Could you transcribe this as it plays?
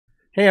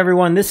Hey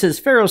everyone, this is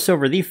Pharaoh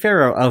Silver, the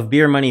Pharaoh of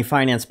Beer Money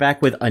Finance, back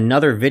with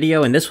another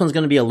video, and this one's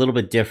going to be a little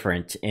bit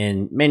different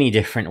in many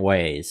different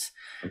ways.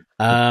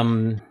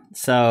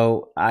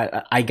 So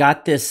I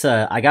got this,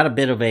 I got a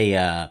bit of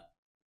a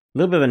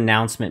little bit of an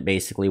announcement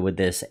basically with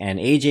this, and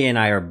AJ and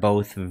I are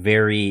both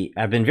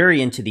I've been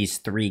very into these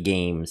three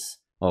games.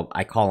 Well,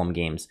 I call them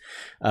games,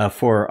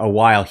 for a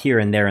while here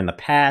and there in the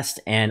past,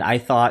 and I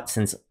thought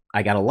since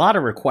I got a lot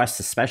of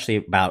requests, especially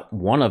about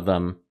one of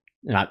them,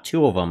 not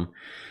two of them,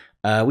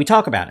 we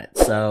talk about it.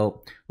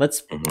 So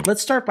let's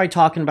start by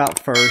talking about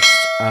first.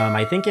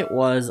 I think it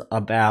was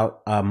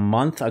about a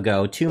month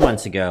ago, 2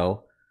 months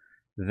ago,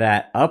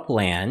 that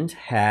Upland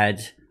had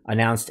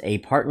announced a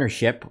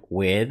partnership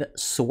with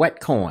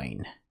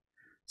Sweatcoin.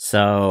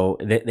 So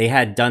they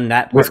had done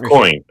that With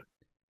partnership.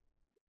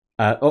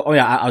 Coin.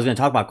 Yeah, I was going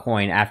to talk about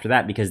Coin after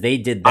that because they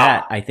did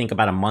that, I think,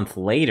 about a month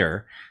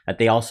later, that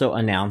they also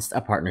announced a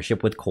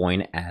partnership with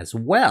Coin as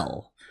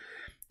well.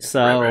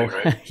 So,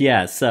 Right.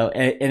 yeah, so,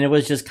 and it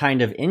was just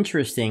kind of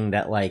interesting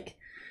that, like,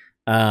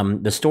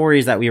 the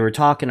stories that we were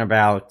talking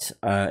about,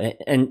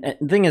 and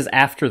the thing is,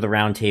 after the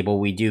roundtable,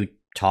 we do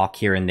talk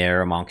here and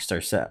there amongst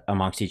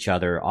each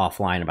other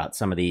offline about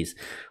some of these.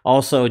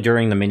 Also,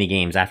 during the mini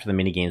games, after the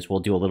mini games,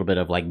 we'll do a little bit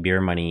of like Beer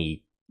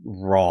Money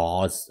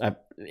Raw.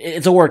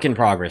 It's a work in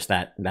progress,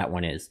 that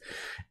one is,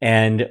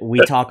 and we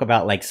talk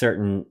about like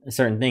certain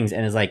things,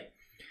 and it's like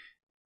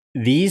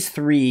these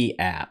three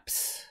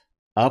apps,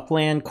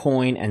 Upland,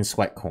 Coin, and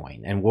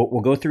Sweatcoin, and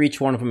we'll go through each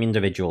one of them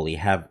individually,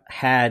 have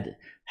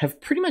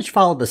pretty much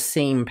followed the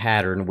same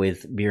pattern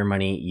with Beer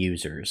Money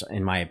users,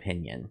 in my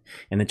opinion,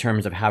 in the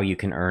terms of how you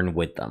can earn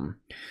with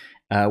them.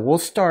 We'll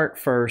start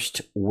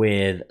first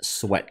with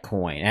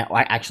Sweatcoin.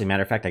 Actually,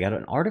 matter of fact, I got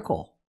an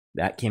article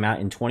that came out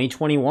in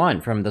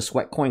 2021 from the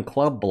Sweatcoin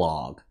Club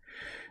blog.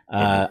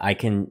 I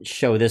can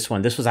show this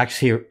one. This was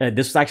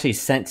actually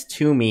sent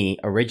to me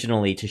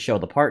originally to show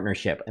the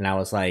partnership, and I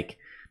was like,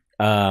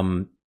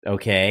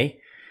 okay.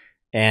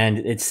 And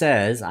it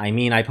says,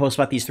 I post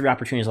about these three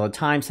opportunities all the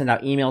time, send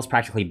out emails,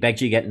 practically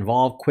beg you to get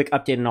involved. Quick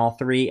update on all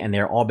three, and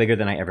they're all bigger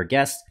than I ever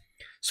guessed.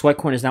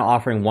 Sweatcoin is now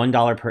offering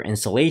 $1 per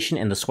installation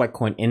in the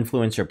Sweatcoin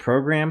Influencer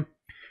Program.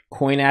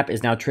 Coin app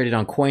is now traded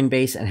on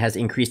Coinbase and has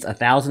increased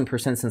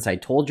 1,000% since I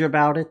told you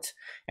about it.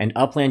 And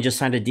Upland just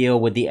signed a deal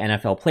with the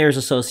NFL Players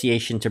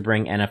Association to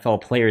bring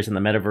NFL players in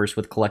the metaverse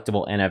with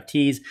collectible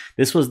NFTs.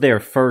 This was their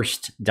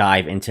first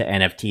dive into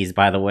NFTs,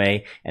 by the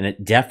way, and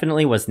it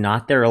definitely was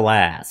not their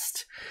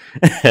last.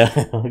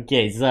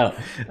 Okay, so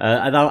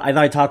I thought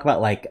I'd talk about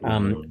like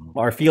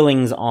our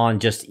feelings on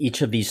just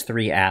each of these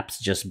three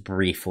apps just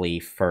briefly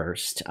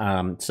first.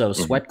 So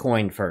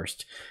Sweatcoin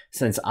first.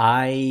 Since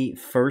I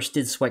first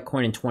did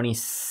Sweatcoin in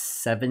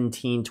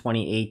 2017,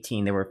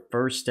 2018, they were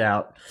first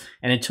out,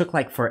 and it took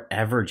like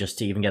forever just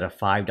to even get a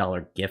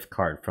 $5 gift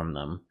card from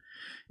them,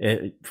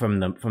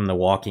 from the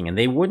walking, and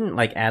they wouldn't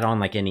like add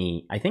on like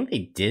any. I think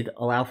they did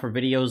allow for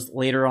videos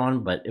later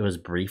on, but it was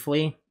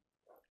briefly,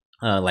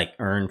 like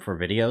earn for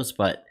videos.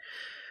 But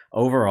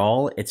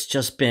overall, it's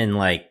just been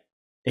like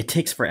it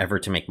takes forever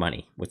to make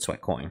money with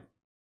Sweatcoin.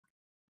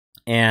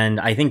 And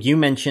I think you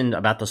mentioned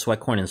about the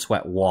Sweatcoin and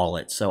Sweat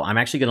wallet, so I'm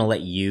actually going to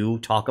let you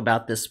talk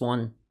about this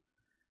one,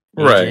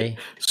 AJ.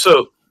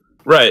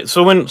 Right.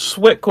 So when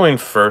Sweatcoin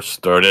first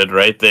started,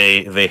 right,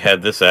 they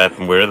had this app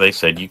where they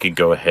said you could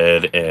go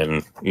ahead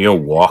and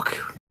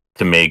walk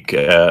to make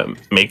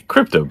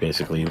crypto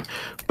basically.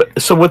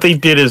 But so what they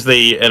did is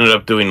they ended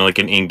up doing like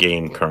an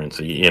in-game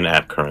currency,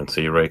 in-app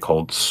currency, right,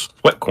 called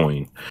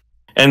Sweatcoin.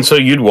 And so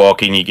you'd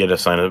walk and you get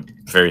assigned a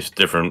various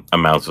different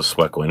amounts of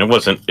Sweatcoin. It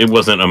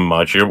wasn't a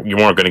much. You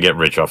weren't going to get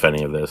rich off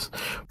any of this.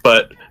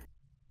 But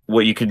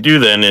what you could do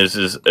then is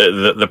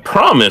the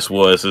promise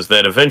was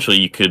that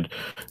eventually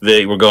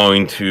they were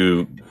going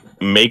to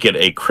make it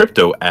a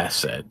crypto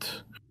asset,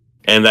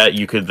 and that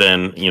you could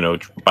then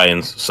buy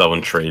and sell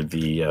and trade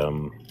the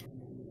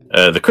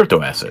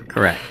crypto asset.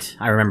 Correct.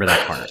 I remember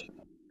that part.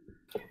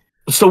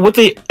 So what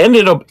they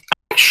ended up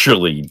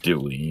actually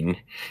doing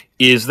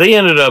is they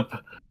ended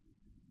up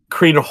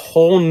create a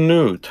whole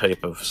new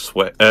type of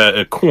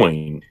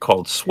coin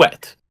called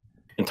Sweat,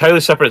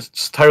 entirely separate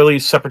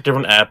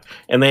different app,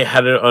 and they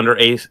had it under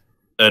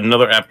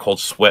another app called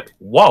Sweat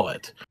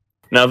Wallet.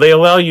 Now they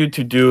allow you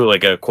to do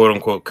like a quote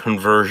unquote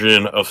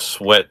conversion of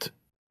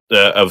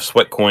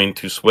Sweatcoin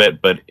to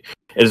Sweat, but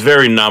it's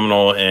very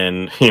nominal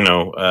and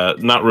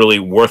not really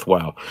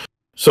worthwhile.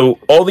 So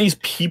all these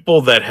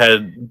people that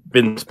had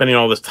been spending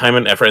all this time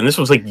and effort, and this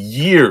was like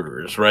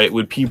years, right?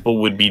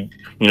 People would be,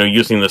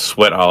 using the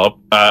Sweat app.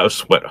 I was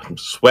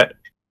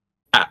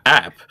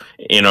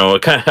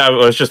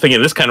just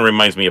thinking this kind of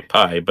reminds me of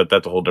pie, but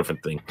that's a whole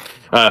different thing.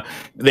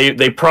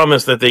 They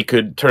promised that they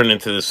could turn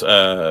into this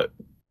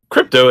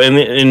crypto, and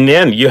in the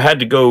end, you had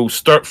to go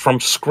start from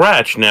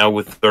scratch now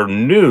with their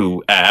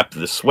new app,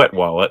 the Sweat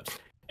Wallet,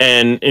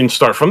 and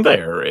start from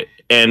there.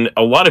 And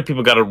a lot of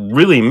people got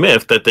really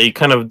miffed that they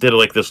kind of did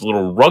like this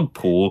little rug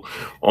pull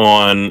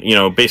on,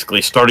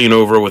 basically starting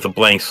over with a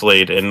blank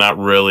slate and not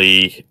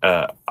really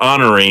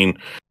honoring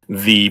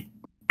the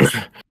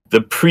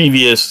the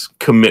previous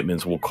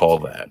commitments, we'll call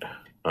that.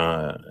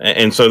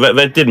 And so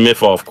that did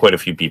miff off quite a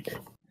few people.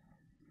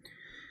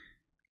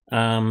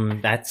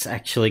 That's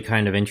actually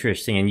kind of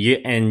interesting.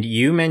 And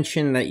you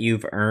mentioned that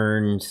you've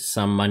earned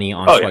some money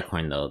on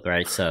Sweatcoin though,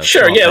 right? So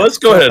sure, yeah, let's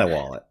go ahead. That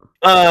wallet.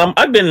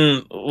 I've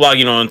been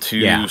logging on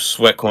to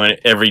Sweatcoin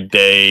every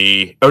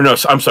day. Oh no,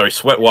 I'm sorry,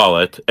 Sweat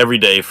Wallet every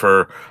day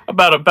for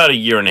about a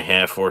year and a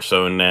half or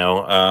so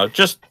now.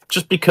 Just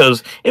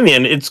because in the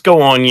end, it's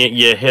go on.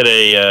 You hit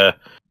a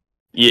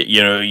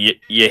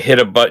you hit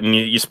a button.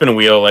 You spin a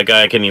wheel. Like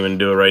I can't even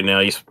do it right now.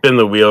 You spin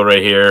the wheel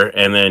right here,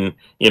 and then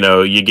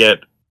you get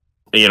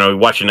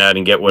watch an ad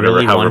and get whatever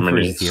really, however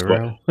many.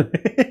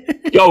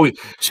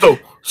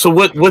 So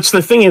what's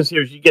the thing is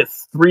here is you get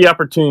 3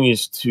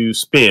 opportunities to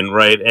spin,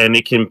 right? And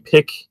it can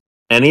pick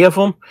any of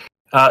them.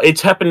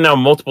 It's happened now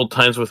multiple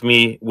times with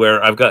me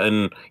where I've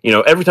gotten,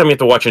 every time you have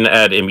to watch an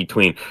ad in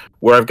between,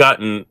 where I've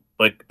gotten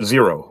like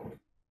 0.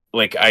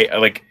 Like I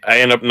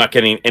end up not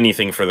getting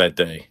anything for that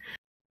day.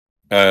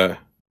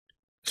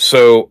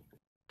 So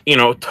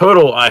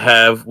total I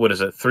have, what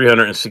is it,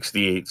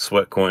 368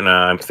 Sweatcoin.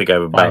 I think I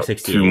have about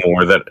 2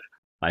 more that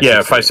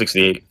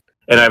 568.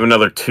 And I have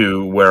another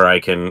 2 where I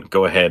can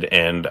go ahead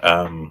and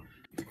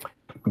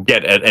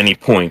get at any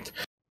point.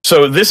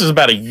 So this is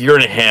about a year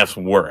and a half's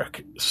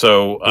work.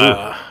 So,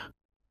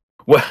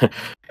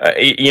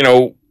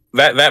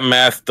 that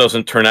math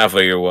doesn't turn out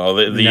very well.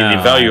 The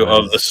value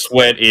of the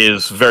sweat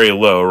is very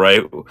low,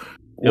 right?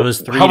 It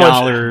was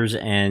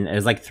 $3 and it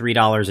was like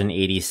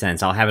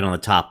 $3.80. I'll have it on the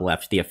top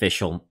left, the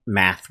official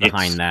math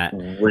behind that.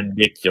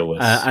 Ridiculous.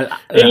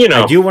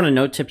 I do want to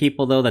note to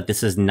people though that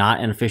this is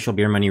not an official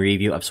Beer Money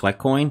review of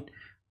Sweatcoin.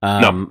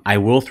 No. I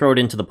will throw it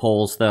into the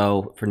polls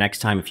though for next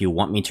time if you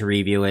want me to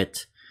review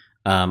it.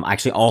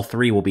 Actually, all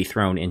 3 will be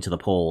thrown into the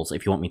polls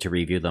if you want me to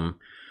review them.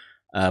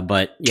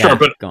 But yeah, sure,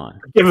 but go on.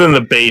 Give them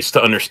the base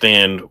to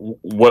understand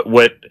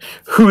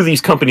who these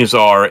companies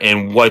are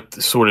and what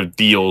sort of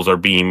deals are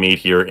being made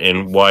here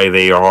and why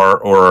they are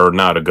or are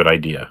not a good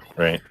idea,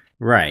 right?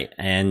 Right,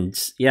 and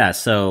yeah,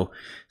 so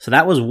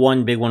that was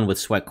one big one with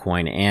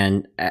Sweatcoin,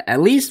 and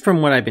at least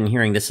from what I've been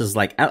hearing, this is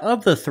like out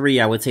of the 3,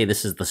 I would say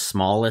this is the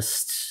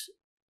smallest.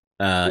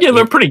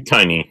 They're pretty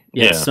tiny.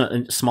 Yeah,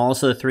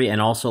 smallest of the 3, and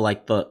also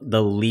like the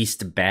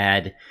least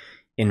bad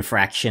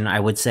infraction, I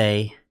would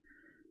say,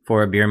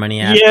 for a Beer Money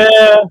app.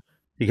 Yeah,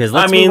 because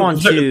let's move on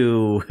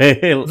to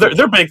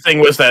their big thing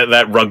was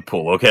that rug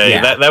pull.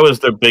 Okay, that was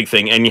their big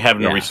thing, and you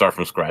having to restart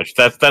from scratch.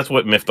 That's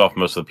what miffed off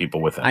most of the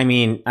people with it. I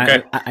mean,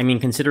 I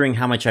mean, considering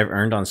how much I've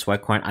earned on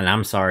Sweatcoin, and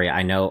I'm sorry,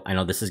 I know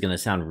this is going to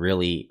sound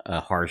really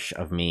harsh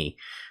of me.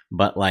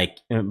 But like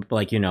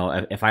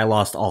if I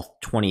lost all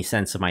 20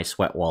 cents of my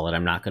sweat wallet,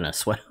 I'm not gonna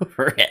sweat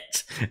over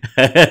it.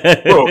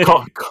 Bro,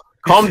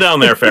 calm down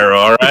there, Pharaoh.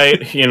 All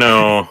right,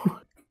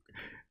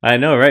 I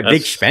know, right?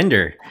 Big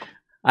spender.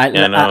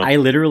 I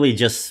literally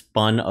just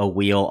spun a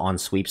wheel on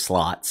sweep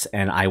slots,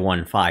 and I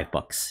won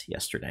 $5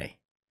 yesterday.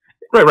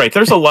 Right.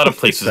 There's a lot of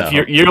places. So,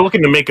 if you're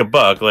looking to make a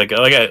buck, like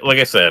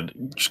I said,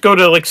 just go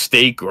to like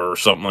Stake or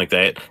something like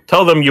that.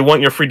 Tell them you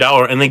want your free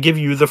 $1, and they give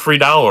you the free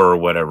 $1 or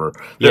whatever.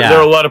 There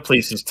are a lot of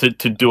places to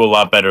do a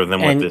lot better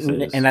than what this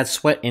is. And that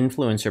Sweat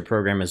influencer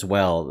program as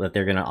well, that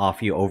they're going to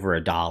offer you over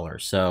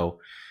 $1. So,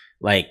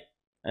 like,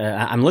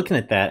 I'm looking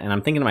at that, and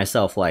I'm thinking to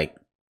myself, like,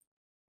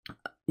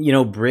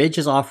 Bridge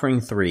is offering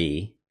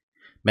 3,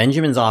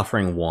 Benjamin's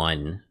offering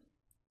 1.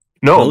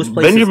 No,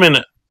 Benjamin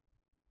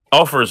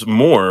offers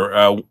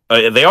more.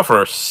 They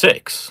offer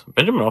 6.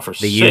 Benjamin offers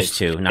 6. They used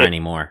to, not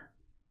anymore.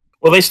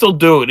 Well, they still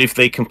do it if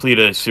they complete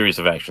a series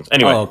of actions.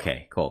 Anyway. Oh,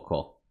 okay. Cool.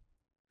 All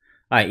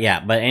right, yeah.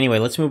 But anyway,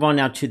 let's move on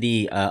now to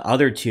the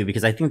other 2,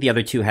 because I think the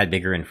other 2 had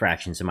bigger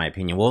infractions, in my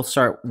opinion. We'll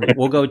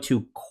go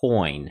to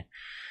COIN.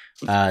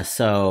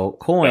 So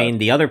COIN,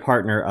 the other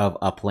partner of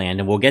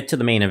Upland, and we'll get to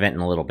the main event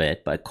in a little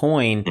bit, but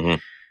COIN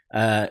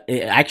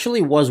it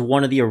actually was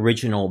one of the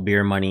original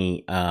Beer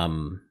Money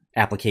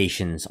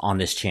applications on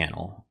this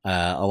channel.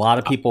 A lot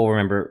of people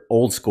remember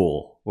old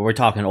school. We're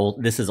talking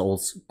old. This is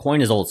old.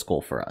 COIN is old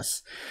school for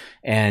us,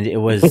 and it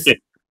was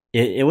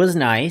it was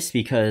nice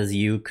because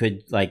you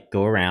could like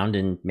go around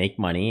and make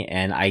money,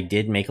 and I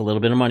did make a little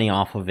bit of money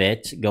off of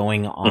it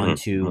going on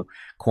to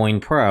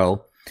COIN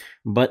Pro.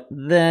 But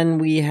then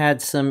we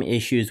had some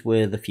issues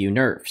with a few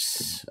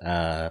nerfs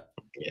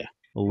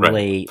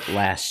late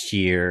last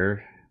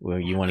year. Well,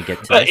 you want to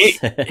get to this?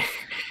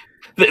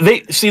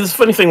 They see, this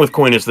funny thing with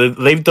COIN is that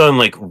they've done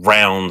like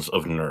rounds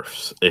of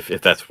nerfs. If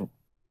that's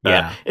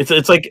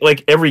it's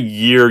like every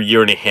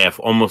year and a half,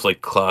 almost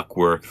like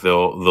clockwork.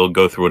 They'll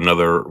go through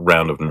another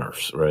round of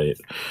nerfs, right?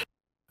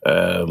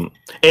 And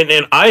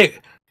I.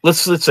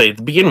 Let's say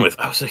to begin with,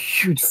 I was a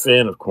huge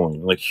fan of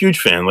COIN, huge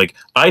fan. Like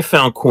I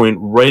found COIN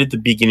right at the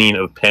beginning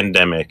of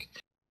pandemic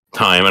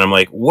time, and I'm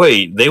like,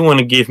 wait, they want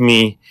to give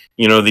me,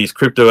 these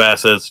crypto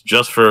assets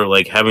just for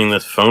like having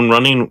this phone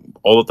running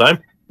all the time?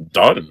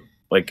 Done.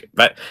 Like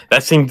that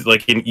seemed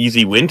like an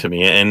easy win to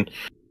me, and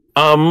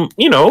it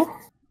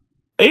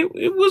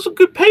was a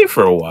good pay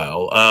for a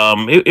while.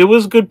 It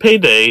was a good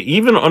payday,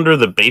 even under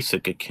the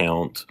basic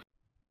account.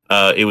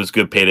 it was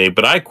good payday.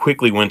 But I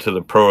quickly went to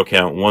the pro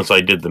account once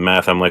I did the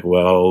math. I'm like,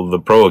 well, the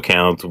pro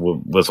account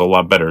was a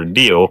lot better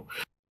deal.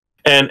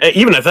 And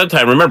even at that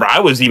time, remember,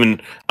 I was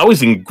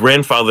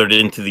grandfathered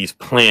into these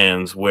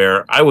plans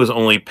where I was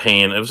only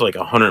paying, it was like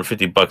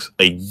 $150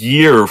 a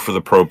year for the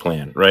pro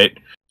plan, right?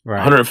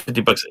 Right.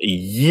 $150 a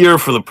year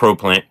for the pro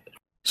plan.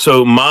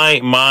 So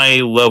my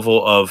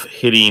level of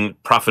hitting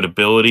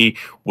profitability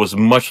was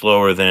much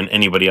lower than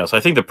anybody else. I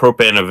think the pro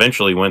plan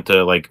eventually went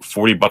to like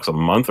 $40 a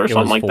month or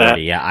something like 40,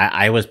 that. Yeah,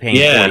 I was paying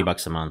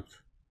 $40 a month.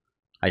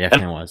 I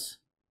definitely was.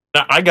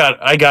 I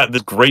got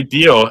this great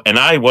deal, and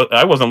I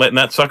wasn't letting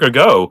that sucker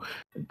go.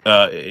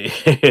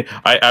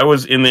 I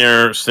was in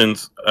there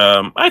since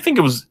I think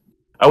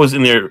I was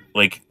in there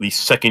like the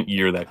second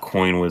year that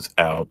coin was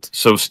out,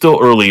 so still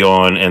early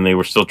on, and they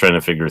were still trying to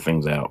figure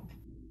things out.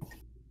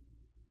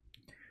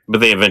 But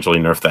they eventually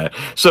nerfed that.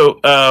 So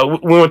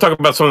we want to talk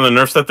about some of the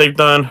nerfs that they've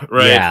done,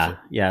 right?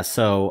 Yeah.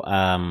 So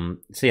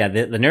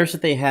the nerfs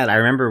that they had, I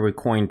remember with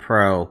Coin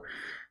Pro.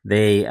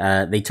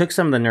 They took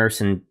some of the nerfs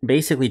and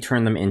basically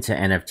turned them into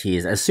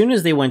NFTs. As soon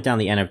as they went down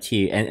the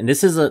NFT, and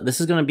this is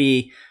going to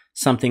be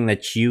something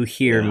that you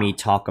hear me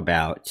talk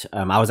about.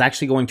 I was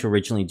actually going to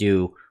originally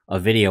do a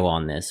video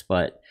on this,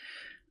 but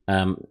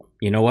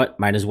you know what?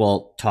 Might as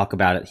well talk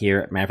about it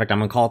here. Matter of fact, I'm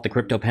going to call it the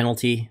crypto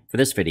penalty for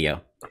this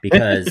video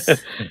because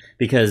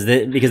because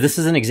this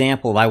is an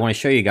example. I want to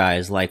show you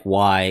guys like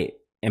why,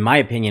 in my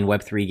opinion,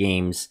 Web3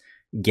 games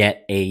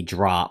get a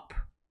drop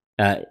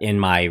in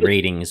my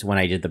ratings when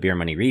I did the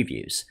BeerMoney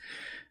reviews.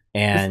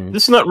 And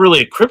this is not really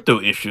a crypto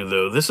issue,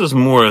 though. This is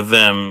more of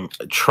them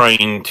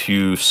trying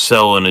to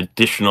sell an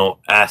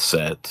additional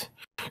asset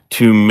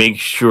to make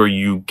sure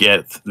you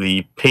get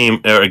the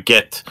payment or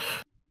get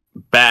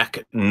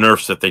back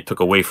nerfs that they took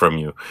away from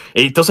you.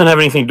 It doesn't have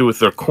anything to do with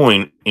their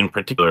coin in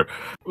particular.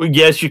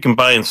 Yes, you can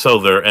buy and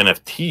sell their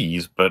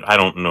NFTs, but I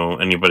don't know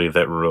anybody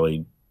that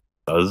really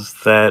does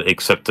that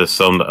except to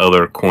some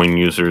other coin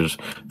users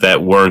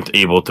that weren't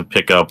able to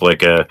pick up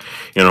like an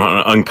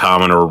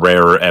uncommon or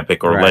rare or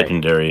epic or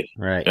legendary.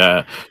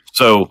 Right.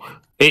 So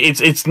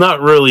it's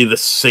not really the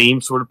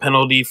same sort of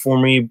penalty for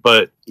me,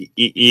 but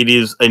it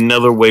is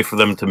another way for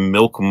them to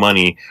milk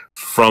money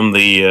from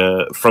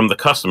the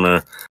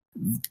customer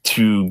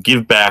to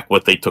give back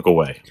what they took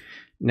away.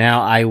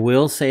 Now, I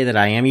will say that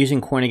I am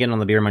using coin again on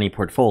the BeerMoney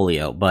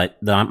portfolio,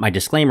 but my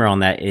disclaimer on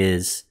that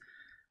is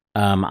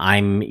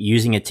I'm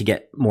using it to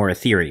get more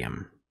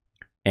Ethereum.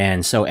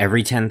 And so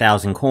every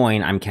 10,000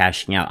 coin, I'm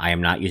cashing out. I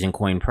am not using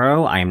Coin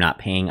Pro. I am not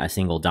paying a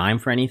single dime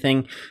for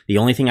anything. The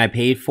only thing I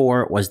paid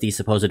for was the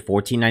supposed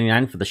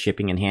 $14.99 for the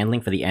shipping and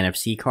handling for the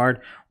NFC card,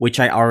 which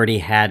I already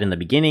had in the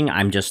beginning.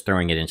 I'm just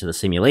throwing it into the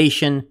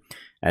simulation.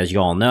 As you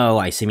all know,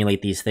 I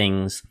simulate these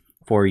things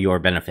for your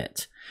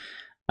benefit.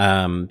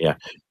 Agreed.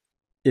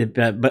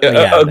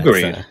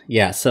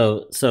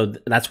 So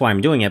that's why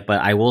I'm doing it.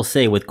 But I will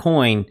say with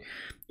Coin,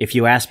 if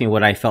you ask me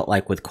what I felt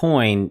like with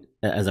Coin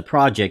as a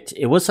project,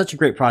 it was such a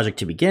great project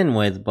to begin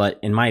with, but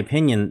in my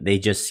opinion, they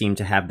just seem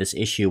to have this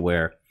issue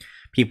where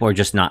people are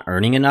just not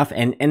earning enough.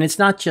 And it's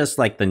not just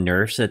like the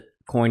nerfs that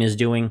Coin is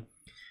doing.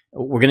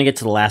 We're going to get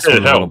to the last one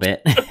in a little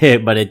bit,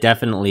 but it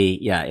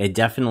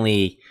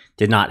definitely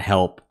did not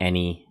help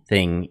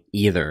anything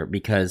either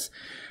because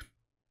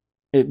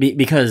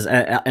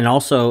and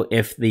also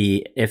if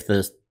the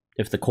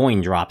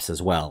coin drops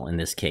as well, in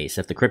this case,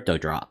 if the crypto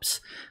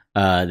drops,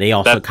 they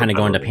also kind of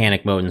go into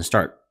panic mode and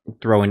start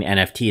throwing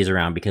NFTs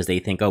around because they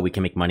think, oh, we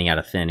can make money out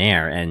of thin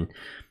air. And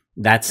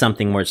that's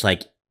something where it's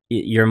like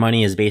your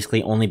money is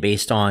basically only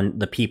based on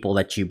the people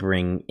that you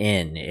bring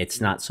in. It's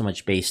not so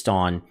much based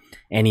on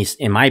in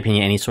my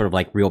opinion, any sort of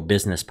like real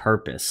business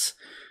purpose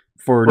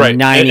for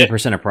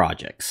 90% of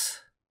projects.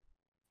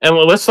 And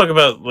let's talk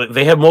about,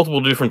 they have multiple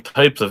different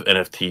types of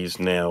NFTs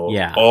now.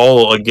 Yeah.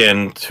 All,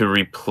 again, to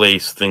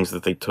replace things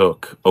that they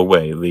took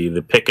away.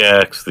 The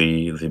pickaxe,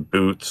 the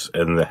boots,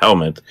 and the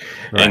helmet.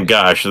 Right. And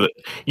gosh,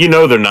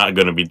 they're not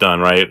going to be done,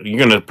 right? You're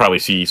going to probably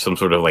see some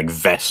sort of like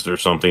vest or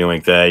something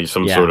like that.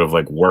 Some sort of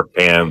like work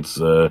pants,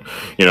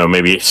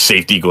 maybe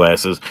safety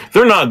glasses.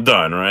 They're not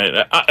done,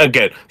 right?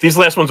 Again, these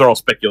last ones are all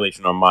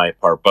speculation on my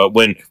part. But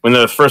when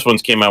the first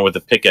ones came out with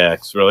the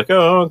pickaxe, we're like,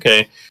 oh,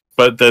 okay.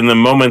 But then the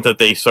moment that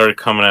they started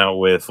coming out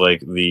with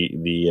like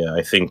the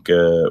I think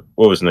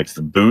what was next,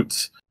 the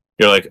boots,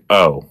 you're like,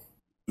 oh,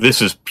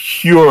 this is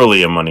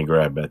purely a money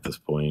grab at this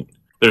point.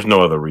 There's no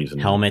other reason.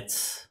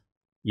 Helmets.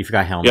 You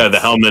forgot helmets. Yeah, the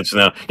helmets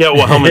now. Yeah,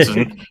 well,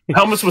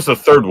 helmets was the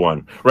third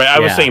one, right? I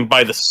was saying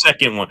by the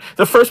second one.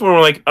 The first one,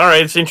 we're like, all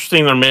right, it's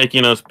interesting they're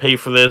making us pay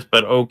for this,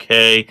 but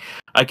okay,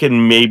 I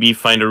can maybe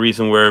find a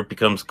reason where it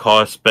becomes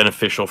cost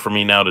beneficial for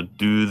me now to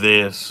do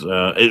this,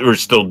 or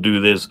still do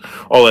this,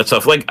 all that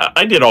stuff. Like,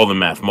 I did all the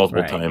math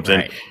multiple times,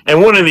 and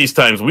one of these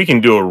times we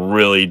can do a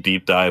really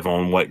deep dive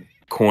on what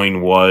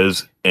coin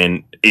was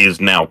and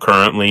is now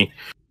currently.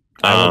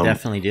 I will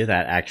definitely do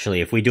that,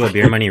 actually. If we do a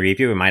BeerMoney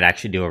review, we might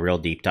actually do a real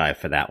deep dive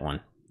for that one.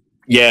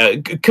 Yeah,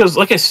 because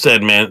like I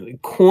said, man,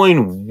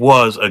 Coin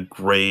was a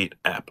great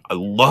app. I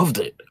loved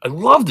it. I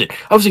loved it.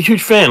 I was a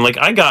huge fan. Like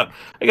I got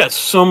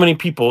so many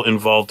people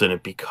involved in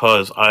it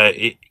because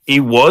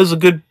it was a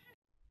good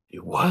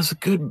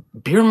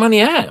beer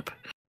money app.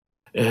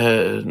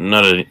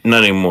 Not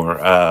anymore.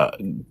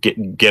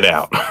 Get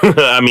out.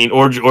 I mean,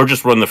 or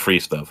just run the free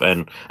stuff.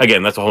 And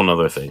again, that's a whole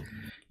nother thing.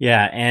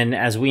 Yeah, and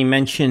as we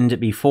mentioned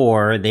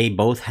before, they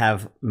both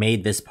have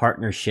made this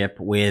partnership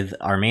with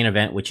our main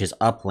event, which is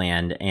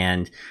Upland.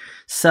 And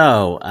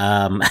so,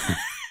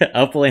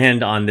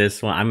 Upland on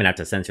this one, I'm going to have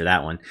to censor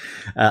that one.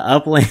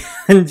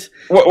 Upland.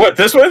 What,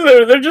 this one?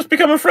 They're just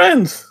becoming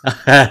friends.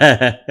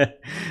 So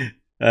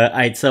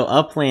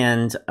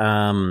Upland,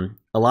 a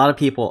lot of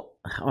people,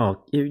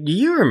 oh, do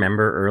you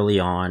remember early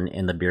on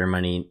in the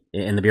BeerMoney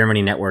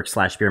Network /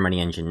 BeerMoney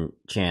Engine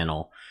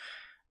channel,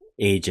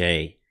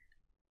 AJ?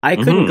 I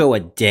couldn't go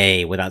a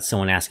day without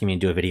someone asking me to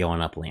do a video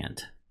on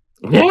Upland.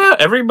 Yeah,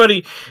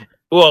 everybody.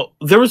 Well,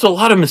 there was a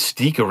lot of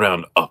mystique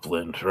around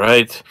Upland,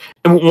 right?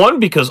 And one,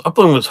 because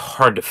Upland was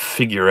hard to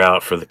figure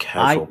out for the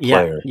casual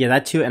player. Yeah,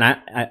 that too. And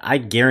I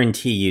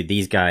guarantee you,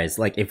 these guys,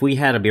 like if we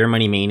had a Beer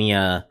Money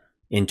Mania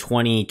in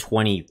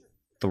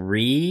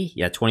 2023,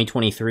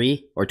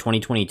 2023 or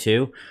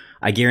 2022,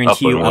 I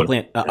guarantee you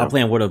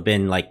Upland would have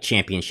been like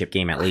championship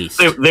game at least.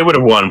 They would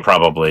have won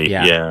probably.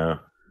 Yeah.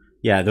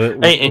 Yeah,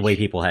 the way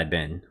people had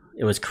been.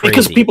 It was crazy.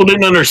 Because people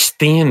didn't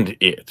understand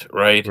it,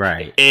 right?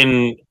 Right.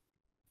 And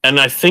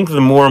I think the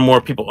more and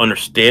more people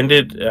understand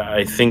it,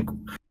 I think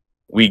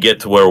we get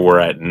to where we're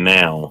at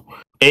now.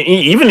 And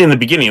even in the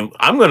beginning,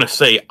 I'm going to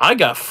say I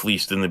got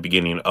fleeced in the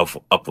beginning of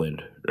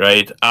Upland,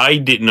 right? I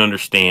didn't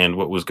understand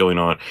what was going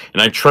on,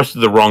 and I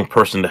trusted the wrong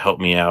person to help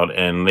me out,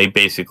 and they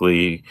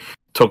basically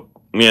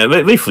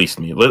they fleeced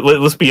me.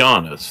 Let's be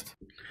honest.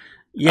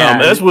 Yeah,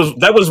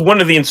 that was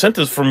one of the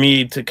incentives for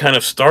me to kind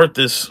of start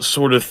this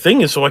sort of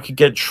thing, is so I could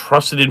get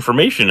trusted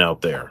information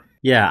out there.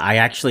 Yeah,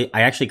 actually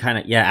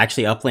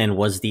Upland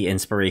was the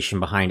inspiration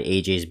behind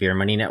AJ's Beer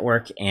Money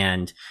Network,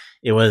 and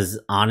it was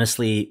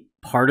honestly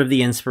part of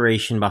the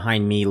inspiration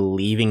behind me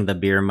leaving the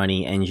Beer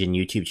Money Engine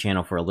YouTube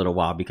channel for a little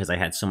while, because I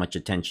had so much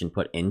attention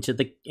put into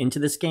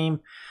this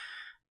game.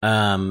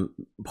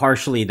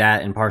 Partially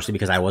that, and partially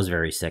because I was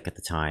very sick at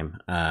the time.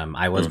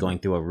 I was going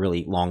through a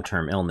really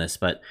long-term illness,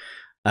 but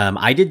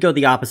I did go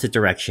the opposite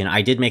direction.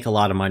 I did make a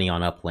lot of money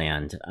on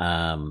Upland.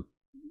 But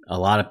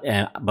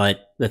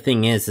the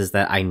thing is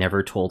that I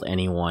never told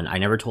anyone. I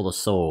never told a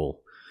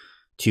soul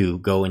to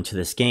go into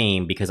this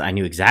game, because I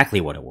knew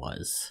exactly what it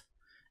was.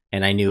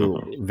 And I knew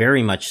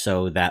very much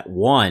so that,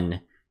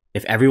 one,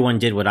 if everyone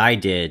did what I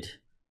did,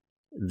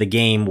 the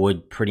game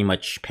would pretty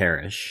much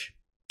perish.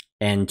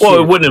 And two,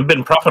 well, it wouldn't have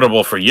been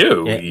profitable for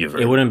you either.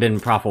 It wouldn't have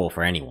been profitable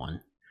for anyone.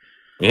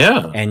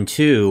 Yeah. And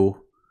two,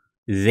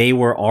 they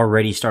were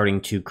already starting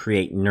to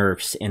create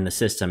nerfs in the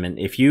system. And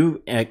if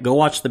you go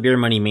watch the Beer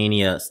Money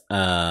Mania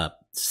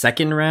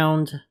second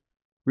round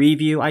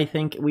review, I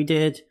think we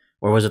did,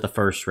 or was it the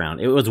first round?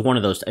 It was one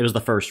of those. It was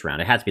the first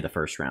round. It had to be the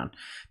first round,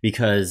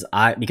 because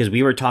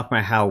we were talking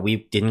about how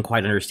we didn't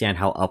quite understand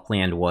how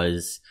Upland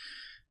was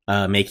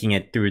making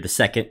it through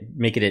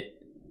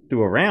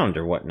a round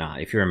or whatnot,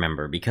 if you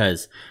remember,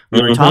 because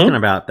we were talking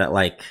about that,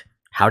 like,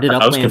 how did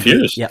Upland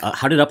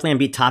how did Upland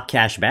beat Top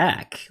Cash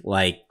back?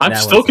 Like, I'm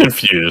still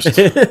confused.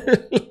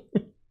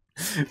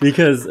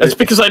 because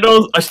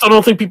I still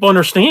don't think people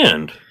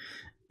understand.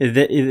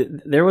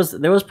 It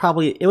was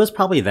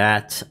probably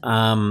that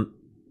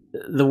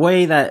the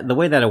way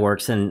that it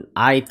works. And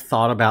I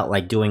thought about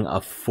like doing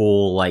a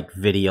full like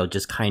video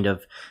just kind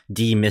of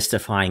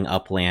demystifying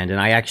Upland, and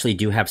I actually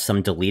do have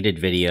some deleted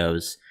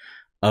videos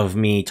of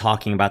me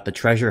talking about the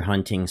treasure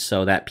hunting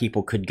so that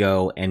people could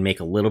go and make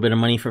a little bit of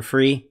money for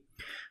free,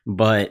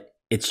 but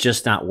it's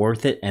just not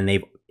worth it. And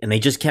they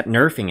just kept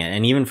nerfing it,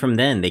 and even from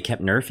then they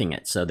kept nerfing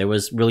it, so there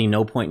was really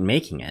no point in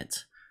making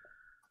it.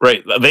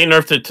 Right, they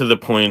nerfed it to the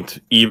point,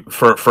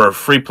 for a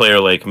free player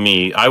like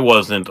me, I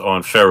wasn't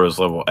on Pharaoh's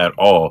level at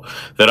all.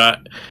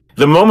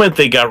 The moment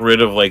they got rid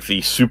of like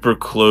the super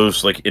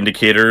close like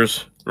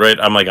indicators, right,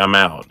 I'm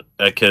out,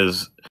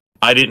 because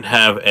I didn't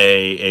have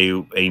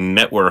a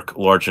network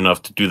large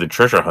enough to do the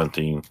treasure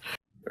hunting.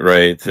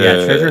 Right.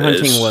 Yeah, treasure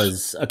hunting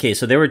was okay.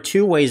 So there were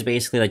two ways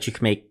basically that you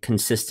could make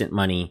consistent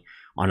money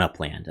on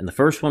Upland, and the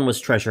first one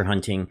was treasure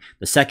hunting.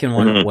 The second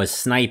one was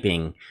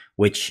sniping,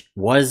 which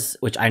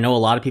I know a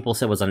lot of people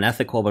said was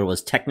unethical, but it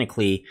was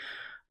technically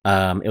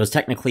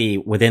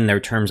within their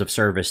terms of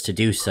service to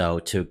do so,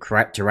 to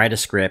write a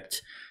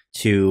script,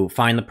 to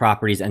find the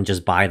properties and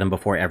just buy them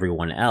before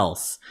everyone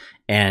else.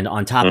 And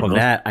on top of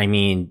that, I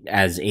mean,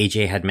 as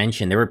AJ had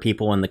mentioned, there were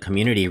people in the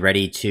community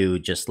ready to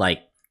just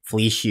like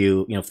fleece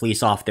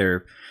off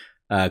their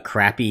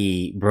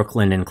crappy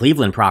Brooklyn and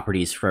Cleveland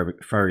properties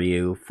for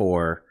you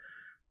for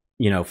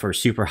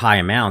super high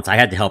amounts. I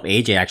had to help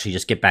AJ actually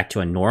just get back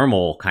to a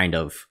normal kind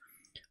of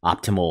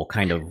optimal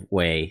kind of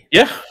way.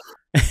 Yeah.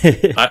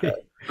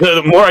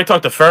 The more I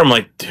talk to Farrah, I'm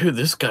like, dude,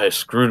 this guy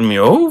screwed me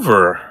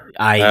over.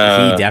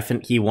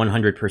 He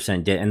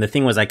 100% did. And the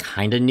thing was, I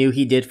kind of knew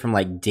he did from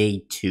like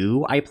day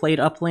 2 I played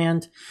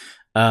Upland.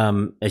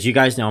 As you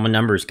guys know, I'm a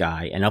numbers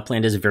guy, and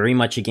Upland is very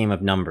much a game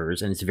of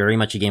numbers, and it's very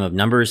much a game of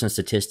numbers and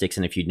statistics.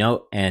 And if you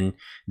know, and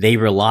they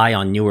rely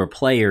on newer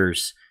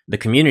players, the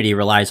community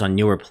relies on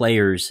newer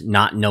players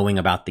not knowing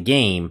about the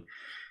game.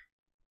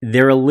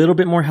 They're a little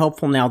bit more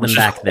helpful now than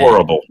back then.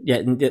 Horrible.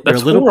 Yeah,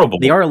 That's horrible.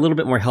 They are a little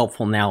bit more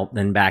helpful now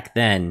than back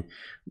then.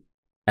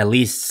 At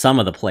least some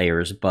of the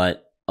players,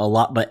 but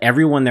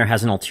everyone there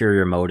has an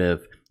ulterior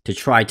motive to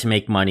try to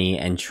make money,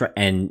 and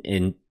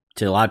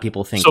to a lot of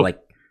people think like.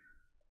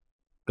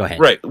 Go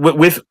ahead. Right.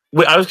 With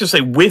I was going to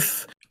say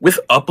with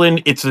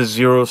Upland, it's a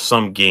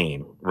zero-sum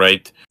game,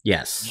 right?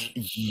 Yes.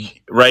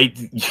 Right.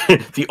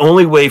 The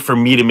only way for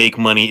me to make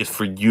money is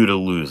for you to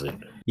lose it.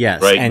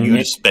 Yes. Right. And you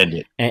to spend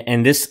it.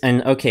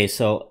 Okay,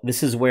 so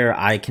this is where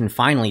I can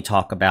finally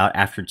talk about,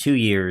 after 2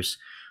 years,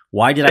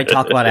 why did I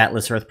talk about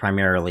Atlas Earth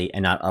primarily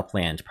and not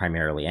Upland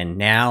primarily? And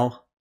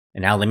now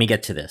let me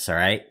get to this. All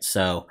right.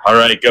 So. All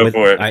right, go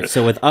for it. All right,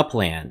 so with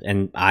Upland,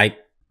 and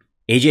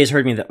AJ has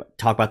heard me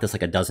talk about this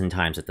like a dozen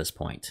times at this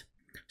point.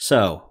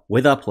 So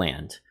with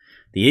Upland,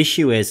 the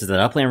issue is that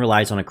Upland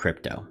relies on a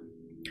crypto.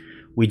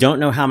 We don't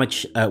know how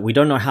much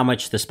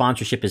the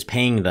sponsorship is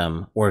paying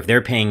them, or if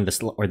they're paying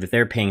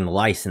the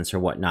license or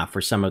whatnot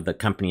for some of the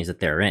companies that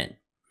they're in.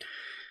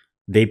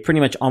 They pretty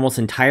much almost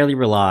entirely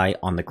rely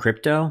on the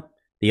crypto,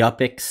 the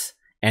UPX,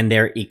 and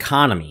their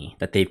economy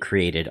that they've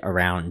created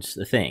around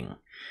the thing.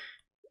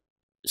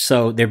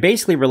 So they're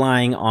basically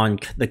relying on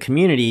the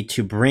community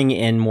to bring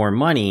in more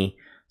money,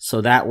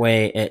 so that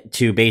way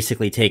to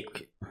basically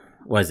take,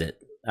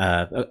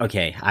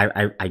 okay,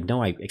 I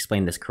know I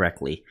explained this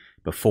correctly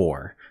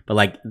before, but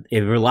like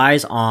it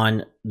relies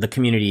on the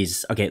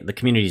community's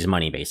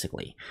money,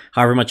 basically.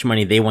 However much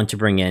money they want to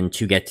bring in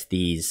to get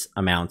these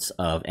amounts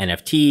of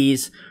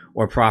NFTs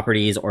or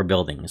properties or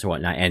buildings or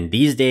whatnot. And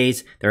these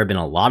days, there have been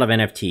a lot of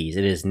NFTs.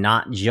 It is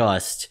not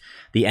just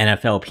the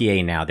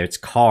NFLPA now. There's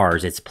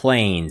cars, it's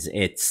planes,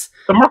 it's...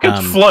 The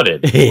market's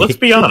flooded. Let's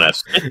be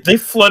honest. They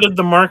flooded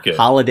the market.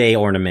 Holiday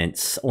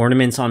ornaments,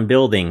 ornaments on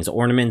buildings,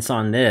 ornaments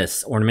on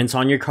this, ornaments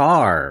on your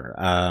car,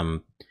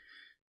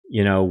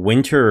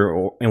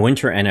 winter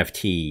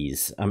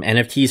NFTs,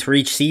 NFTs for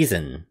each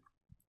season.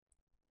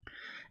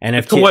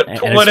 To what end,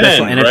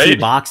 NFT right?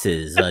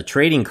 boxes,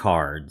 trading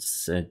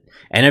cards,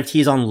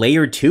 NFTs on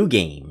layer 2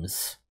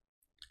 games.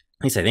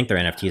 At least I think they're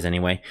NFTs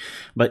anyway.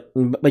 But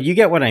you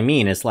get what I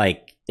mean. It's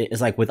like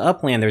with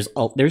Upland,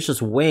 there's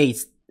just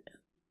ways.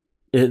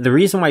 The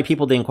reason why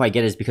people didn't quite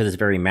get it is because it's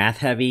very math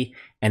heavy,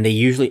 and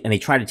they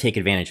try to take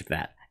advantage of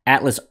that.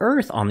 Atlas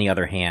Earth, on the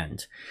other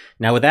hand,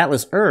 now with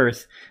Atlas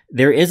Earth,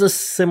 there is a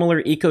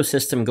similar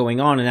ecosystem going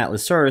on in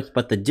Atlas Earth,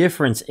 but the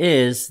difference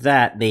is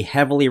that they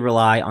heavily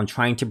rely on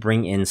trying to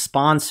bring in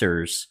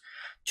sponsors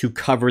to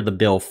cover the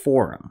bill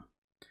for them.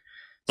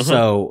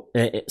 So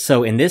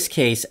in this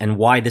case, and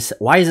why is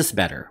this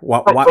better?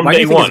 From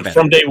day one. Yeah,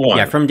 from day one.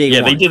 Yeah,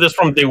 they did this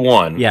from day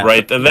one. Yeah,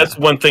 right. And that's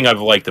one thing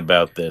I've liked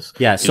about this.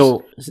 Yeah.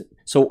 So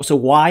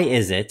why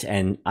is it?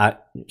 And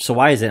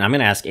why is it? I'm going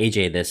to ask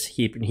AJ this.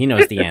 He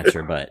knows the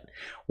answer, but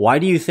why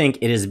do you think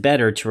it is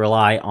better to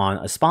rely on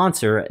a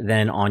sponsor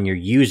than on your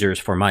users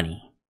for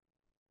money?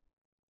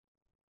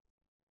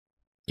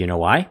 Do you know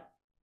why?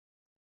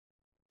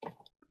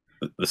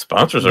 The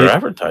sponsors are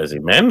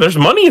advertising, man. There's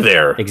money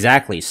there.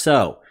 Exactly.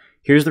 So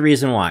here's the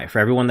reason why. For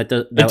everyone it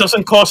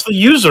doesn't cost the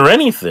user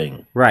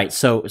anything. Right.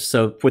 So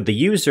for the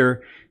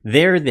user,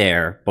 they're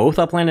there, both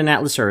Upland and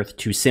Atlas Earth,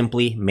 to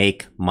simply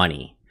make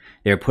money.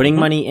 They're putting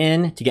money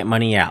in to get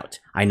money out.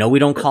 I know we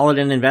don't call it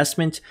an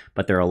investment,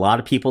 but there are a lot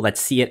of people that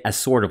see it as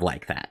sort of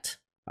like that.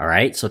 All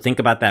right. So think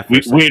about that for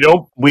a second.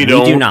 We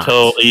do not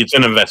tell it's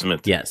an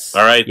investment. Yes.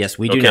 All right. Yes,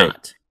 we do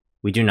not.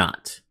 We do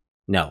not.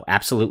 No,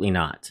 absolutely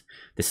not.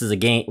 This is a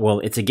game. Well,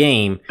 it's a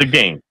game. It's a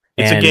game.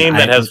 It's a game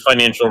that has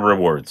financial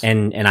rewards.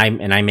 And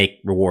I make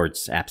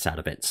rewards apps out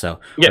of it. So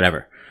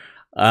whatever.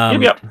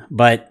 Yep.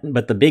 But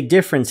the big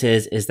difference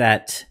is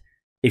that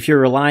if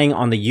you're relying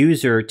on the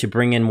user to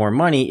bring in more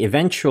money,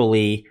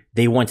 eventually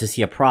they want to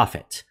see a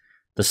profit.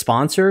 The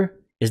sponsor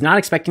is not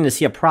expecting to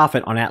see a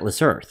profit on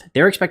Atlas Earth.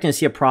 They're expecting to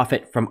see a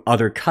profit from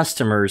other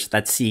customers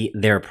that see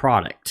their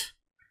product.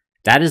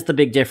 That is the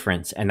big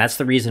difference, and that's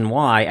the reason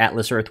why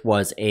Atlas Earth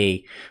was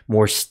a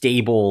more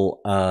stable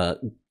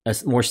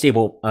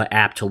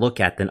app to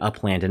look at than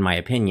Upland, in my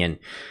opinion.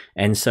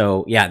 And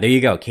so, yeah, there you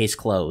go. Case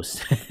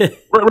closed.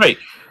 Right.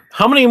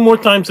 How many more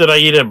times did I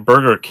eat at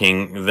Burger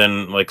King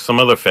than like some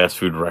other fast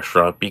food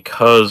restaurant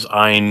because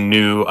I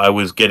knew I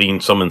was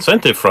getting some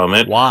incentive from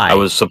it? Why? I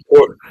was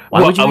supporting.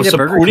 Why would you eat at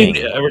Burger King?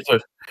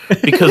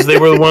 Because they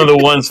were one of the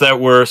ones that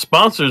were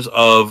sponsors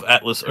of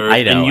Atlas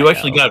Earth, and you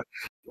actually got.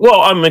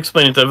 Well, I'm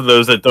explaining to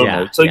those that don't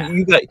know. So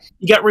you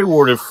got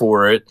rewarded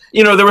for it.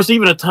 You know, there was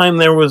even a time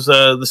there was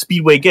the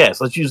Speedway Gas.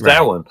 Let's use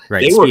that one.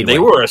 Right. They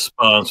were a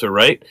sponsor,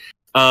 right?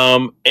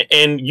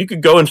 And you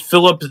could go and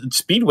fill up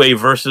Speedway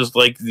versus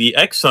like the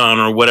Exxon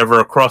or whatever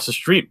across the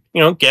street.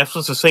 You know, gas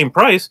was the same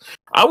price.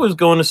 I was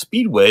going to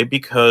Speedway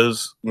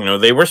because, you know,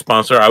 they were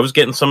sponsor. I was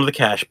getting some of the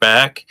cash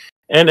back,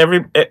 and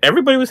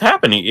everybody was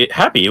happy.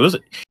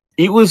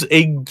 It was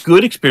a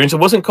good experience. It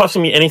wasn't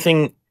costing me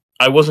anything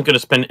I wasn't going to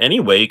spend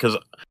anyway because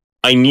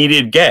I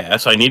needed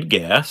gas.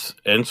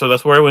 And so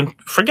that's where I went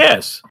for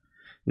gas.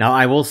 Now,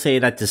 I will say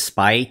that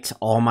despite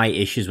all my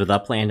issues with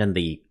Upland and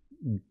the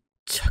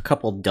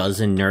couple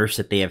dozen nerfs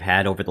that they have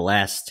had over the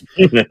last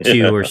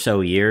 2 or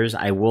so years,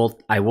 I will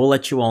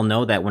let you all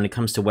know that when it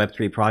comes to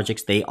Web3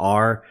 projects, they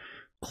are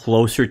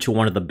closer to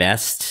one of the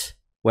best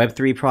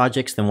Web3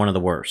 projects than one of the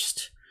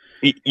worst.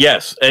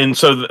 Yes, and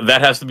so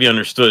that has to be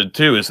understood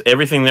too. Is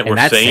everything that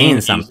we're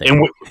saying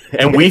something,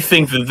 and we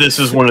think that this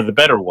is one of the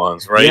better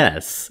ones, right?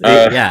 Yes,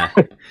 yeah.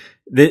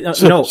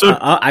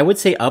 I would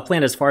say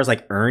Upland, as far as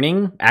like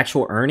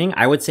actual earning,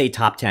 I would say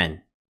top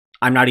 10.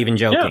 I'm not even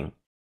joking. Yeah.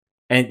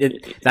 And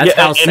that's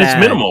how sad. And it's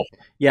minimal.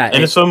 Yeah,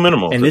 and it's so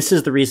minimal. And this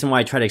is the reason why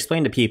I try to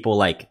explain to people,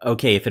 like,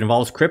 okay, if it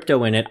involves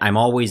crypto in it, I'm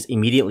always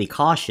immediately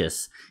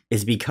cautious,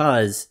 is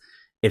because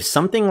if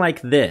something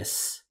like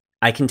this,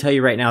 I can tell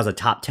you right now, is a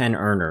top 10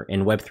 earner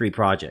in Web3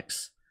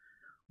 projects,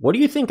 what do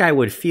you think I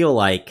would feel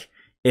like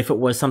if it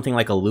was something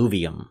like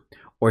Illuvium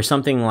or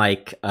something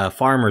like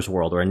Farmer's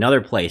World or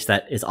another place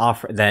that is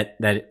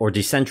or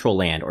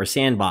Decentraland or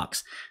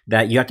Sandbox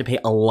that you have to pay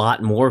a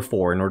lot more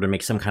for in order to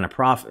make some kind of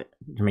profit,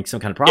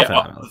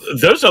 out of?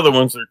 Those other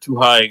ones are too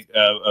high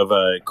of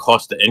a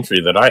cost to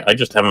entry that I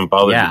just haven't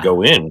bothered to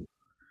go in.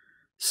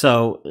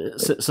 So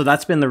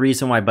that's been the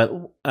reason why.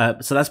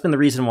 So that's been the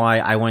reason why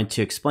I wanted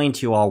to explain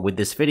to you all with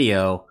this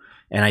video.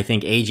 And I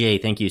think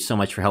AJ, thank you so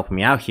much for helping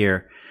me out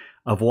here,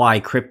 of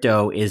why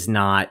crypto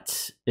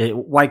apps,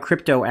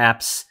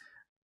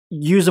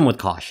 use them with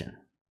caution.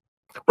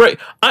 Right.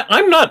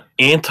 I'm not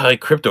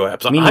anti-crypto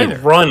apps.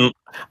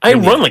 I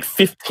run like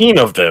 15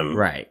 of them.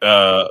 Right.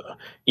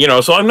 You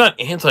know, so I'm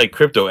not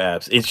anti-crypto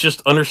apps. It's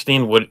just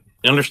understand what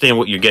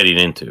you're getting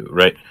into,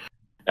 right?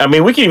 I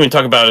mean, we can even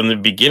talk about in the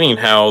beginning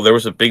how there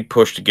was a big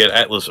push to get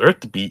Atlas Earth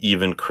to be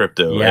even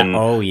crypto.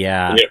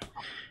 Yeah.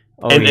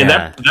 And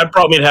that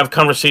brought me to have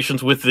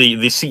conversations with the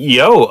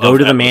CEO. Go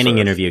to the Manning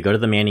interview. Go to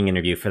the Manning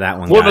interview for that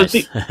one, guys.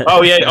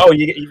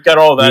 You got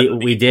all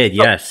that. We did.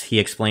 Yes, he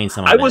explained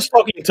some of it. I was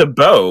talking to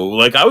Bo.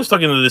 Like, I was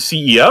talking to the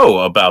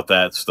CEO about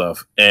that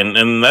stuff,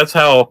 and that's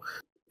how,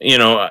 you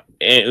know.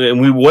 And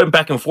we went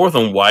back and forth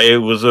on why it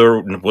was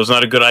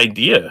not a good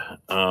idea.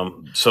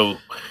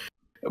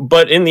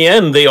 But in the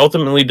end, they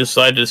ultimately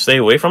decided to stay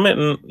away from it.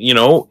 And, you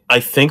know, I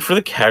think for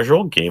the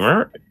casual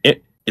gamer,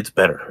 it's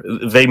better.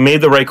 They made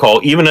the right call,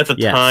 even at the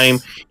time,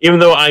 even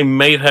though I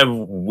may have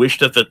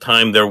wished at the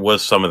time there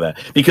was some of that.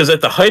 Because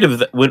at the height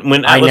of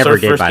when Atlas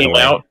Earth first came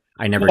out,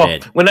 I never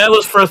did. When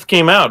Atlas Earth first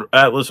came out,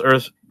 right,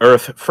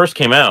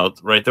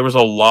 there was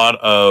a lot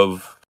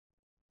of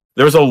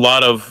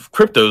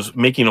cryptos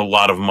making a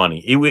lot of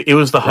money. It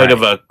was the height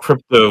of a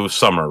crypto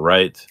summer,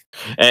 right?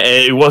 And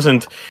it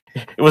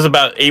was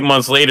about 8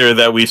 months later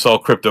that we saw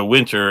crypto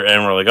winter,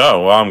 and we're like,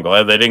 oh, well, I'm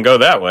glad they didn't go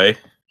that way.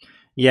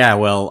 Yeah,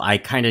 well, I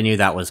kind of knew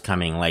that was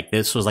coming. Like,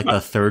 this was like the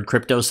third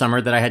crypto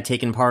summer that I had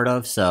taken part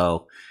of,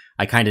 so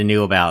I kind of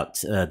knew about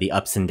the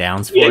ups and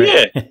downs for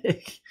it. Yeah.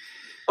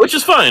 Which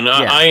is fine.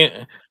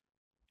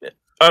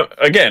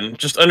 Again,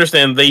 just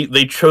understand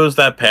they chose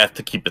that path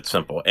to keep it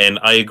simple, and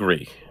I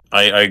agree.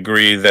 I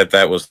agree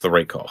that was the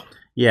right call.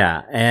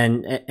 Yeah,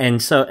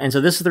 and so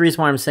this is the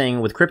reason why I'm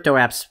saying with crypto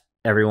apps,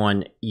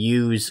 everyone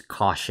use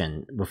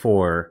caution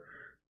before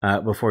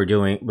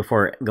going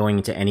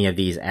into any of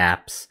these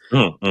apps.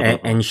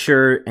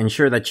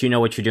 Ensure that you know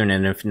what you're doing,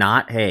 and if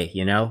not, hey,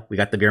 you know, we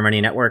got the BeerMoney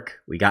Network,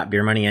 we got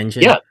BeerMoney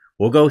Engine. Yeah,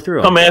 we'll go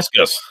through. Come ask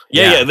us.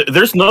 Yeah.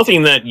 There's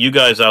nothing that you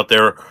guys out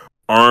there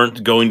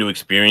aren't going to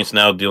experience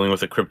now dealing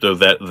with the crypto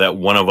that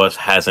one of us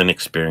hasn't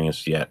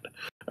experienced yet.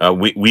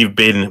 We've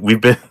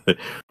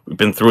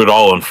been through it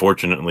all,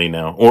 unfortunately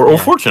now, or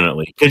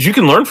fortunately, because you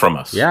can learn from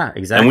us. Yeah,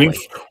 exactly. And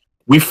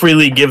we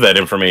freely give that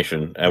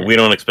information. We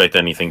don't expect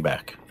anything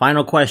back.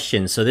 Final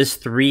question. So this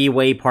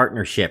 3-way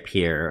partnership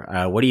here,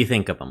 what do you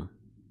think of them?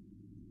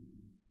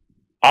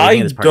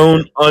 I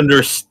don't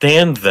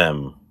understand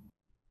them.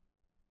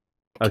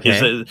 Okay.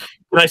 Can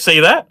I say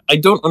that? I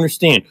don't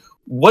understand.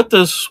 What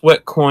does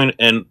Sweatcoin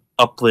and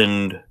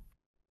Upland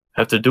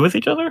have to do with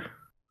each other?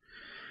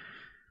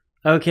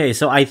 Okay,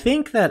 so I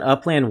think that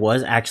Upland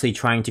was actually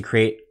trying to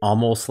create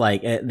almost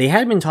like they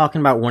had been talking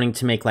about wanting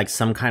to make like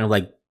some kind of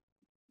like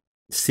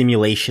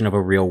simulation of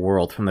a real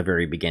world from the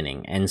very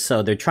beginning. And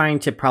so they're trying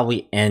to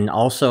probably and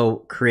also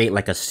create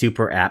like a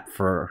super app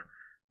for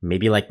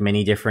maybe like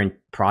many different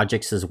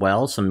projects as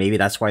well. So maybe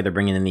that's why they're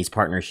bringing in these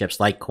partnerships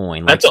like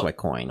COIN, like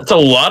Sweatcoin. That's a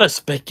lot of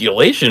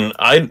speculation.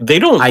 I do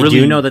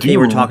know that they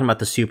were talking about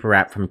the super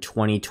app from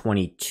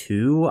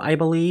 2022, I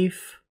believe.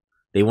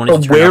 They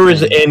wanted to where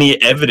is any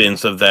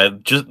evidence of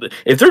that? Just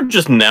if they're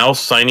just now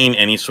signing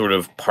any sort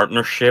of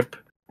partnership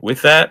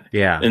with that,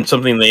 and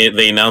something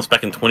they announced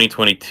back in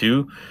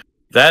 2022,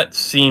 that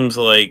seems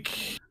like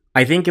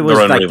I think it They're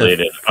was like the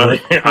unrelated.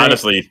 footprint.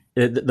 Honestly,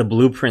 The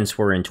blueprints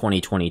were in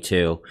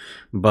 2022,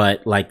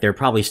 but like they're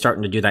probably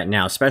starting to do that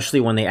now, especially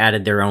when they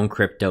added their own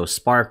crypto,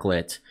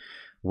 Sparklet,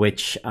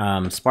 which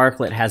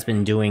Sparklet has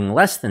been doing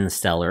less than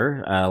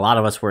stellar. A lot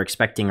of us were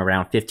expecting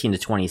around 15 to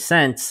 20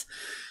 cents.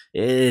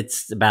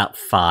 It's about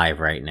 5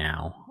 right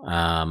now.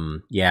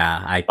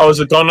 Yeah, oh, has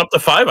it gone up to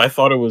 5? I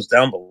thought it was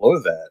down below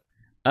that.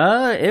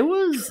 it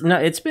was no,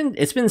 it's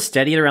been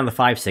steady at around the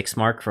 5-6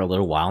 mark for a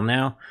little while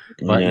now.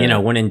 But Yeah.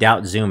 when in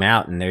doubt, zoom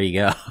out, and there you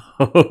go.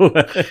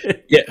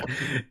 Yeah,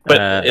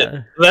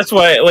 but that's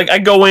why, like, I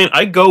go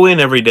in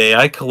every day.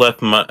 I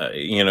collect my,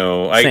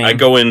 I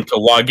go in to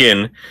log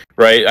in,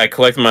 right? I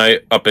collect my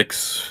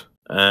UPX,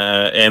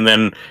 and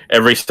then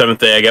every 7th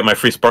day I get my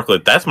free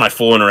Sparklet. That's my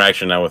full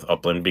interaction now with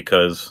Upland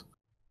because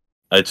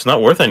it's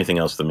not worth anything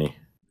else to me.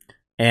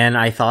 And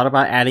I thought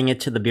about adding it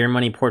to the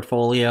BeerMoney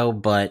portfolio,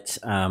 but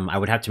I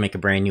would have to make a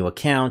brand new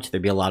account.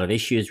 There'd be a lot of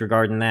issues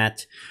regarding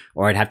that,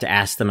 or I'd have to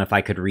ask them if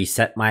I could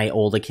reset my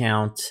old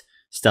account,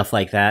 stuff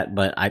like that.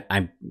 But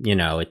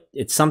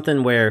it's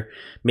something where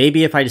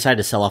maybe if I decide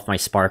to sell off my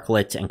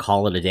Sparklet and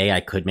call it a day, I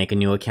could make a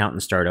new account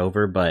and start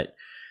over. But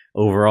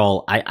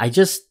overall, I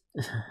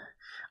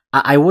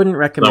wouldn't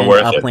recommend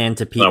Upland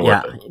to people.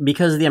 Yeah,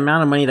 because the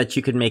amount of money that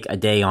you could make a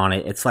day on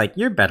it, it's like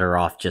you're better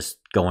off just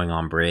going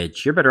on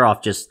Bridge. You're better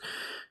off just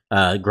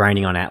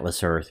grinding on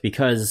Atlas Earth,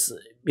 because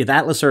with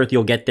Atlas Earth,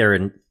 you'll get there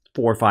in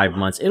 4 or 5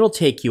 months. It'll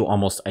take you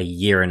almost a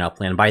year in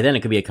Upland. By then,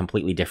 it could be a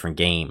completely different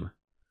game.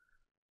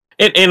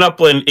 In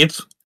Upland, it's,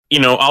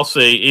 I'll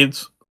say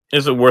is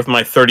it worth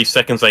my 30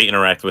 seconds I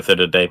interact with it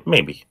a day?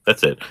 Maybe.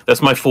 That's it.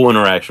 That's my full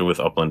interaction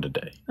with Upland a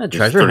day.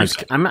 Treasure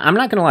hunt. I'm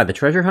not going to lie. The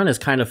treasure hunt is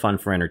kind of fun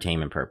for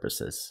entertainment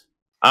purposes.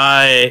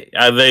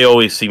 They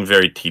always seem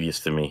very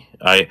tedious to me.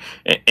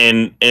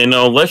 And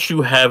unless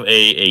you have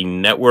a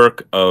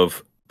network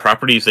of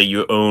properties that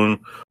you own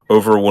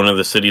over one of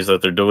the cities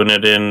that they're doing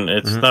it in,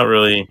 it's not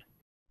really,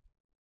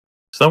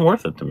 it's not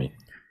worth it to me.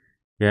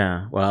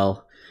 Yeah,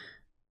 well,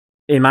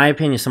 in my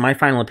opinion, so my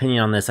final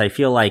opinion on this, I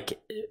feel like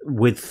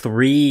with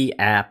 3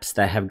 apps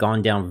that have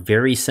gone down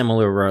very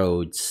similar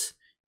roads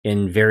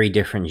in very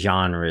different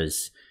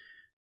genres,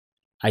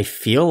 I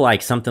feel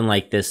like something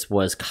like this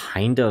was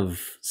kind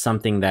of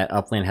something that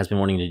Upland has been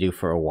wanting to do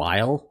for a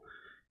while.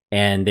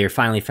 And they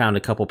finally found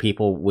a couple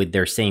people with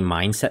their same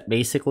mindset,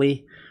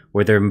 basically,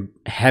 where they're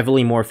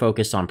heavily more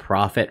focused on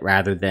profit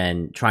rather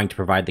than trying to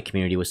provide the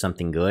community with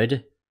something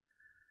good.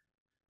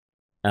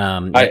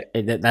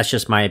 That's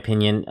just my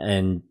opinion.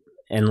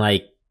 And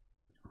like,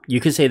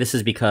 you could say this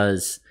is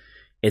because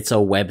it's a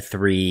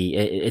Web3.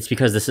 It's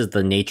because this is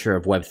the nature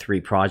of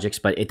Web3 projects,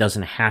 but it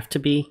doesn't have to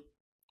be,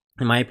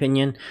 in my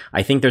opinion.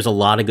 I think there's a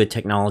lot of good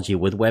technology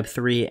with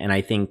Web3, and I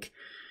think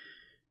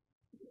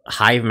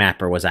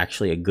Hivemapper was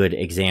actually a good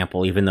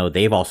example, even though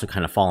they've also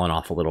kind of fallen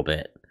off a little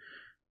bit.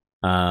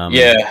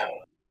 Yeah.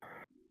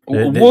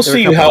 We'll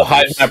see how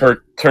Hivemapper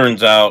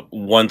turns out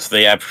once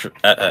they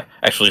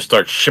actually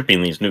start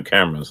shipping these new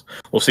cameras.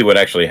 We'll see what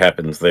actually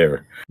happens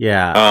there.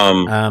 Yeah.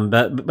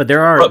 But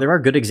there are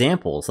good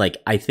examples. Like,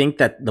 I think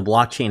that the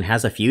blockchain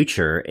has a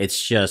future.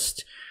 It's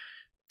just,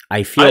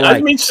 I feel like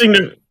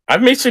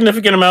I've made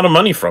significant amount of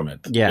money from it.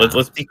 Yeah.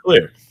 Let's be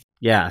clear.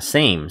 Yeah,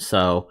 same.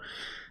 So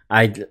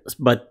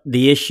but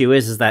the issue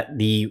is that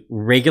the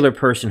regular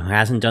person who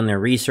hasn't done their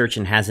research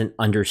and hasn't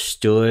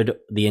understood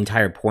the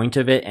entire point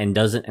of it and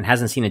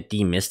hasn't seen it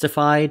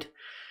demystified,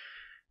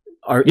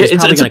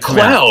 it's a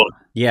cloud.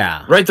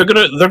 Yeah, right. They're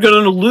gonna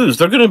lose.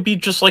 They're gonna be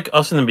just like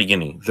us in the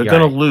beginning. They're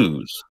gonna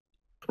lose,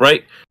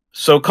 right?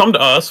 So come to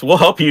us. We'll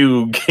help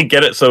you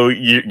get it. So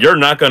you're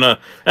not gonna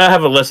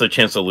have a lesser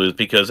chance to lose,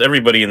 because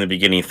everybody in the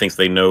beginning thinks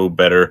they know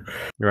better.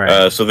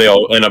 Right. So they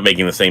all end up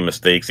making the same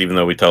mistakes, even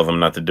though we tell them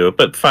not to do it.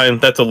 But fine,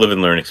 that's a live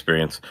and learn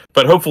experience.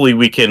 But hopefully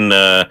we can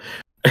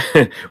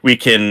we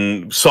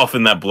can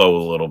soften that blow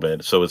a little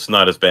bit, so it's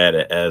not as bad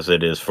as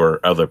it is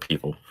for other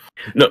people.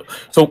 No.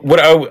 So what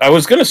I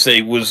was gonna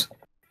say was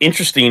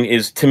interesting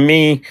is, to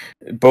me,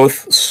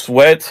 both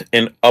Sweat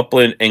and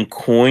Upland and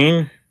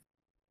COIN,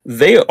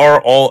 they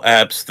are all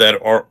apps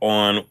that are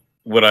on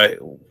what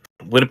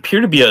would appear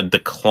to be a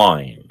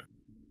decline.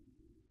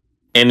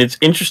 And it's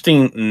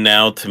interesting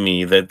now to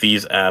me that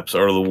these apps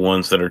are the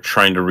ones that are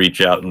trying to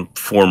reach out and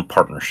form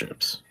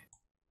partnerships.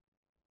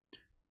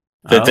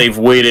 That they've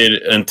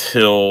waited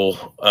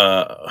until,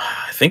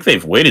 I think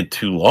they've waited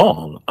too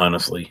long,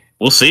 honestly.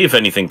 We'll see if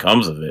anything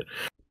comes of it.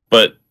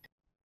 But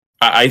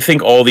I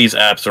think all these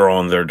apps are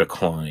on their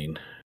decline.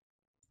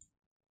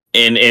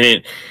 And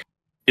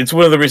it's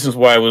one of the reasons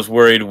why I was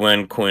worried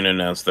when COIN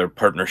announced their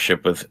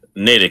partnership with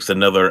Nadix,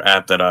 another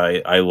app that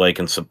I like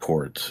and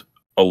support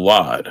a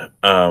lot.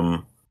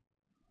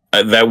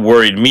 That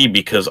worried me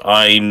because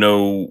I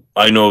know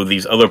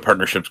these other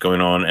partnerships going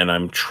on, and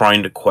I'm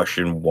trying to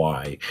question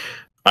why.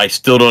 I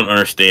still don't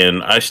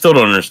understand.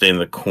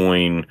 The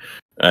COIN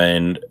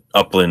and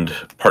Upland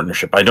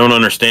partnership. I don't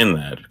understand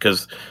that,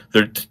 because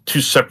they're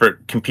 2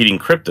 separate competing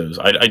cryptos.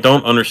 I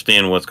don't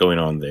understand what's going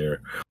on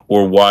there,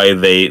 or why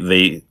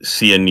they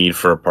see a need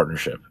for a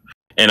partnership.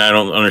 And I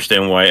don't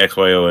understand why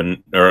XYO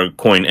and or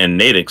Coin and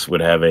Nadix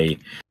would have a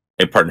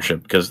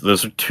partnership, because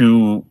those are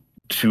two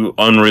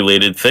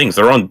unrelated things.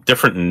 They're on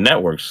different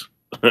networks.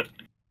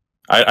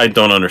 I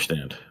don't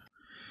understand.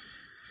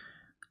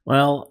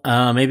 Well,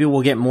 maybe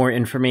we'll get more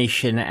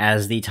information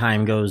as the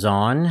time goes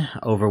on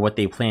over what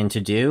they plan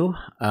to do.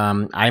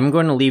 I'm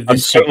going to leave this.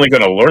 I'm certainly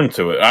going to learn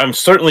to it. I'm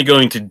certainly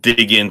going to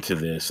dig into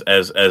this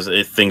as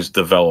if things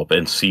develop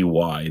and see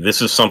why.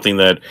 This is something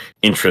that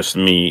interests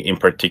me in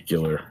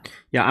particular.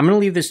 Yeah, I'm going to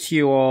leave this to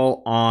you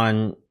all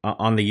on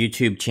the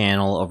YouTube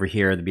channel over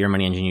here, the Beer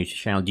Money Engine YouTube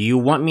channel. Do you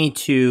want me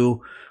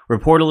to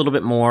report a little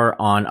bit more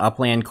on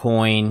Upland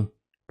Coin,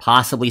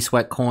 possibly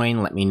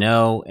Sweatcoin? Let me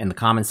know in the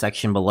comment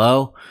section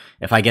below.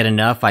 If I get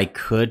enough, I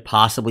could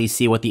possibly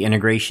see what the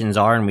integrations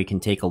are and we can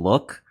take a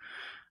look.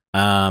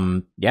 Yeah,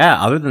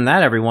 other than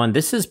that, everyone,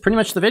 this is pretty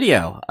much the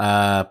video.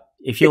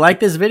 If you like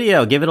this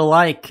video, give it a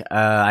like.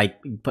 I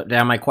put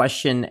down my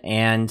question,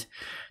 and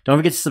don't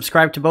forget to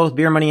subscribe to both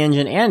Beer Money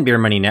Engine and Beer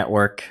Money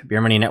Network.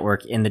 Beer Money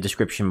Network in the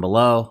description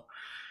below.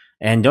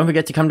 And don't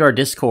forget to come to our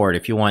Discord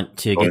if you want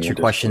to get your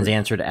questions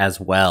answered as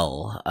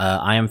well.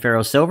 I am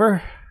Pharaoh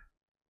Silver.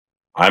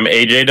 I'm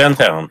AJ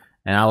Downtown.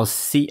 And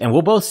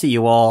we'll both see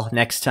you all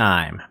next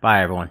time.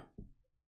 Bye, everyone.